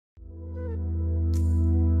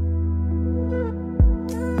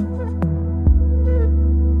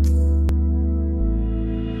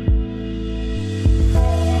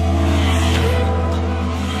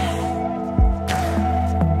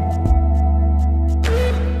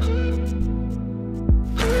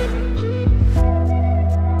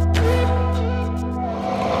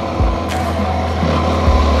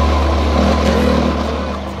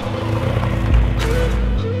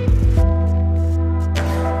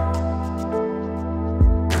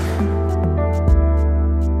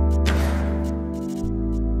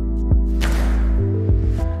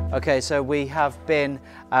Okay, so we have been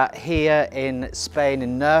here in Spain,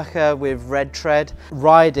 in Nerja, with Red Tread,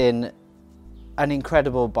 riding an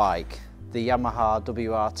incredible bike, the Yamaha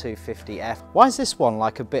WR250f. Why is this one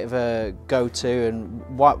like a bit of a go-to, and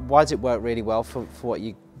why does it work really well for what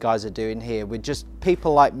you guys are doing here with just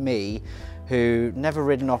people like me who never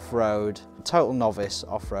ridden off-road, total novice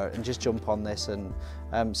off-road, and just jump on this and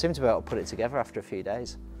seem to be able to put it together after a few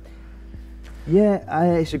days? Yeah,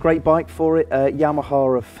 it's a great bike for it.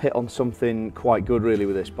 Yamaha have hit on something quite good really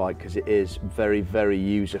with this bike, because it is very, very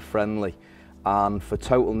user friendly. And for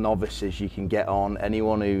total novices, you can get on.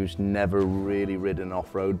 Anyone who's never really ridden an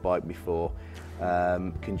off-road bike before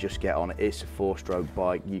can just get on it. It's a 4-stroke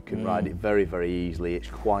bike. You can ride it very, very easily.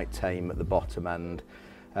 It's quite tame at the bottom end.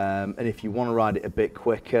 And if you want to ride it a bit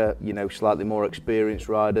quicker, you know, slightly more experienced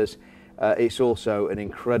riders, it's also an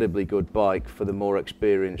incredibly good bike for the more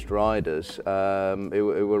experienced riders who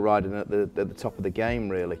are riding at the top of the game,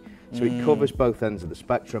 really. So it covers both ends of the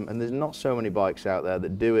spectrum, and there's not so many bikes out there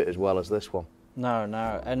that do it as well as this one.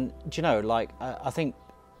 No, and do you know, like, I think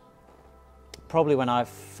probably when I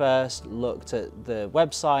first looked at the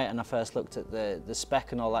website and I first looked at the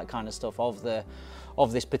spec and all that kind of stuff of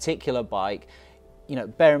this particular bike, you know,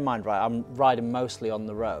 bear in mind, right, I'm riding mostly on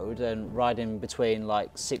the road and riding between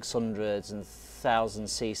like 600s and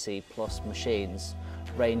 1000cc plus machines,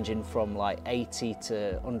 ranging from like 80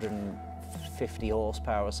 to 150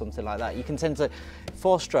 horsepower or something like that. You can tend to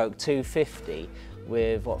 4-stroke 250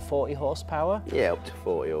 with what, 40 horsepower? Yeah, up to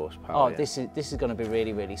 40 horsepower. Oh, yeah. this is going to be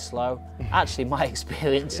really, really slow. Actually, my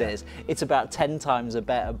experience is it's about 10 times a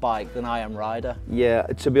better bike than I am rider. Yeah,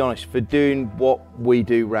 to be honest, for doing what we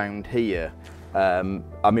do round here,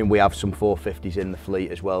 I mean, we have some 450s in the fleet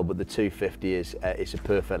as well, but the 250 is it's a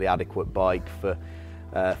perfectly adequate bike for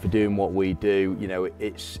doing what we do. You know,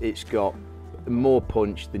 it's got more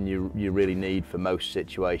punch than you really need for most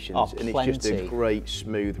situations, oh, and it's just a great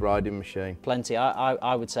smooth riding machine. Plenty.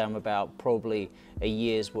 I would say I'm about probably a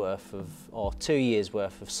year's worth of, or 2 years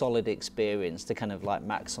worth of solid experience to kind of like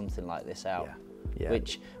max something like this out. Yeah.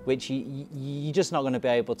 Which you're just not going to be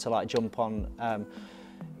able to like jump on.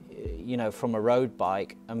 You know, from a road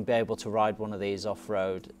bike and be able to ride one of these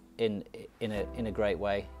off-road in a great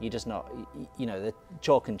way. You're just not, you know, the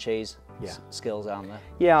chalk and cheese skills, aren't there?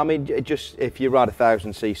 Yeah, I mean, just if you ride a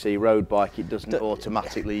 1000cc road bike, it doesn't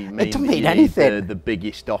automatically mean, it doesn't mean anything. The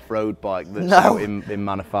biggest off-road bike that's out in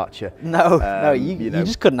manufacture. No, you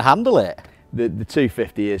just couldn't handle it. The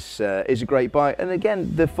 250 is a great bike, and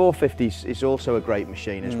again, the 450 is also a great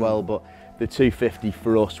machine as well. But the 250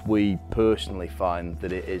 for us, we personally find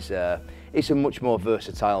that it is it's a much more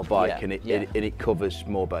versatile bike, and it covers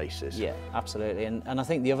more bases. Yeah, absolutely. And I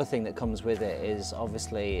think the other thing that comes with it is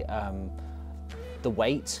obviously the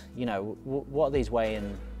weight. You know, what are these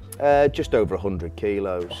weighing? Just over 100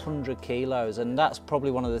 kilos. 100 kilos, and that's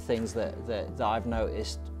probably one of the things that I've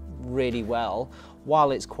noticed really well.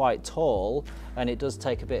 While it's quite tall, and it does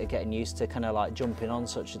take a bit of getting used to kind of like jumping on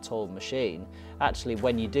such a tall machine, actually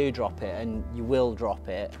when you do drop it, and you will drop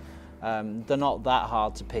it, they're not that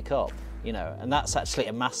hard to pick up, you know, and that's actually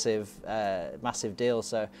a massive deal.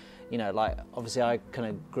 So, you know, like obviously I kind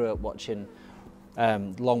of grew up watching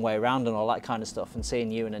Long Way Around and all that kind of stuff, and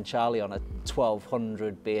seeing you and Charlie on a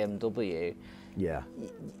 1200 BMW,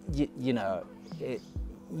 you know,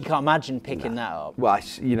 you can't imagine picking that up. Well,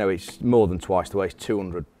 you know, it's more than twice the weight,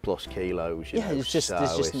 200 plus kilos. You know, there's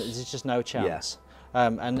just no chance.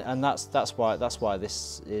 And that's why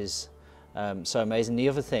this is so amazing. The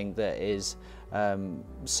other thing that is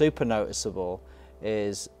super noticeable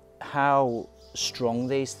is how strong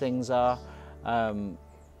these things are.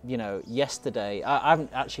 You know, yesterday I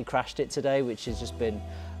haven't actually crashed it today, which has just been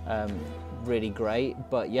really great.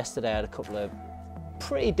 But yesterday I had a couple of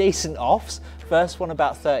pretty decent offs. First one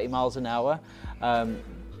about 30 miles an hour,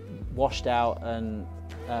 washed out and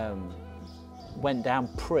went down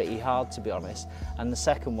pretty hard, to be honest. And the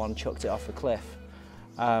second one chucked it off a cliff.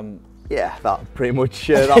 Yeah, that pretty much,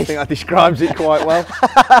 I think that describes it quite well.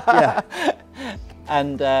 Yeah.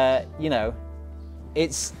 And you know,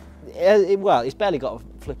 it's barely got a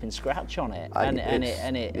flipping scratch on it,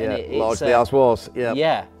 largely as was.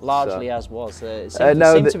 Yeah, largely as was. It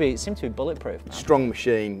seemed to be bulletproof. Man. Strong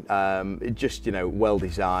machine. It just, you know, well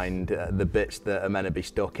designed. The bits that are meant to be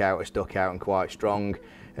stuck out are stuck out and quite strong,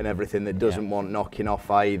 and everything that doesn't want knocking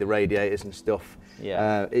off, i.e. the radiators and stuff.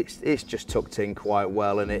 Yeah. It's just tucked in quite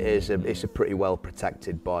well, and it's a pretty well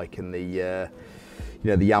protected bike, and the you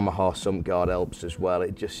know, the Yamaha sump guard helps as well.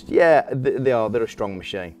 It just, they're a strong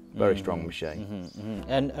machine. Very strong machine.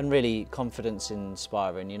 And really confidence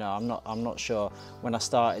inspiring. You know, I'm not sure. When I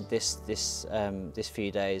started this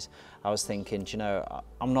few days, I was thinking, you know,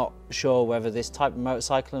 I'm not sure whether this type of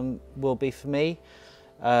motorcycling will be for me.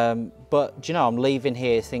 But you know, I'm leaving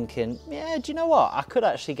here thinking, yeah, do you know what? I could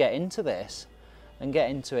actually get into this and get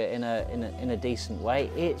into it in a decent way.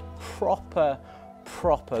 It's proper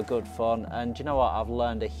good fun, and you know what? I've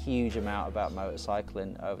learned a huge amount about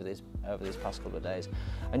motorcycling over these past couple of days.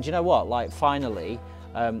 And you know what? Like, finally,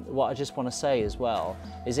 what I just want to say as well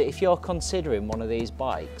is that if you're considering one of these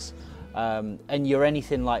bikes, and you're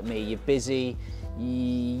anything like me, you're busy,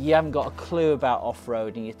 you haven't got a clue about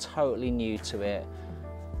off-roading, you're totally new to it,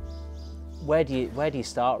 where do you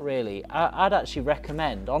start, really? I'd actually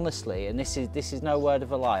recommend, honestly, and this is no word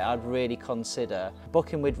of a lie, I'd really consider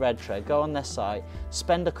booking with Red Tread. Go on their site,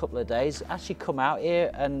 spend a couple of days, actually come out here,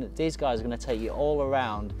 and these guys are going to take you all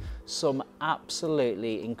around some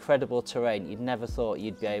absolutely incredible terrain you'd never thought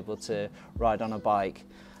you'd be able to ride on a bike,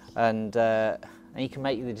 and you can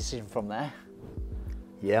make the decision from there.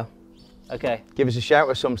 Yeah. Okay. Give us a shout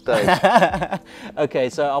at some stage. Okay,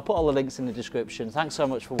 so I'll put all the links in the description. Thanks so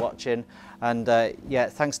much for watching, and yeah,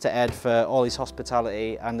 thanks to Ed for all his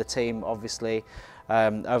hospitality, and the team, obviously,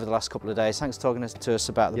 over the last couple of days. Thanks for talking to us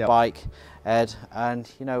about the bike, Ed, and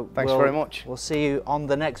you know, thanks very much. We'll see you on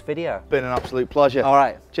the next video. Been an absolute pleasure. All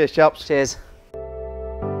right. Cheers, chaps. Cheers.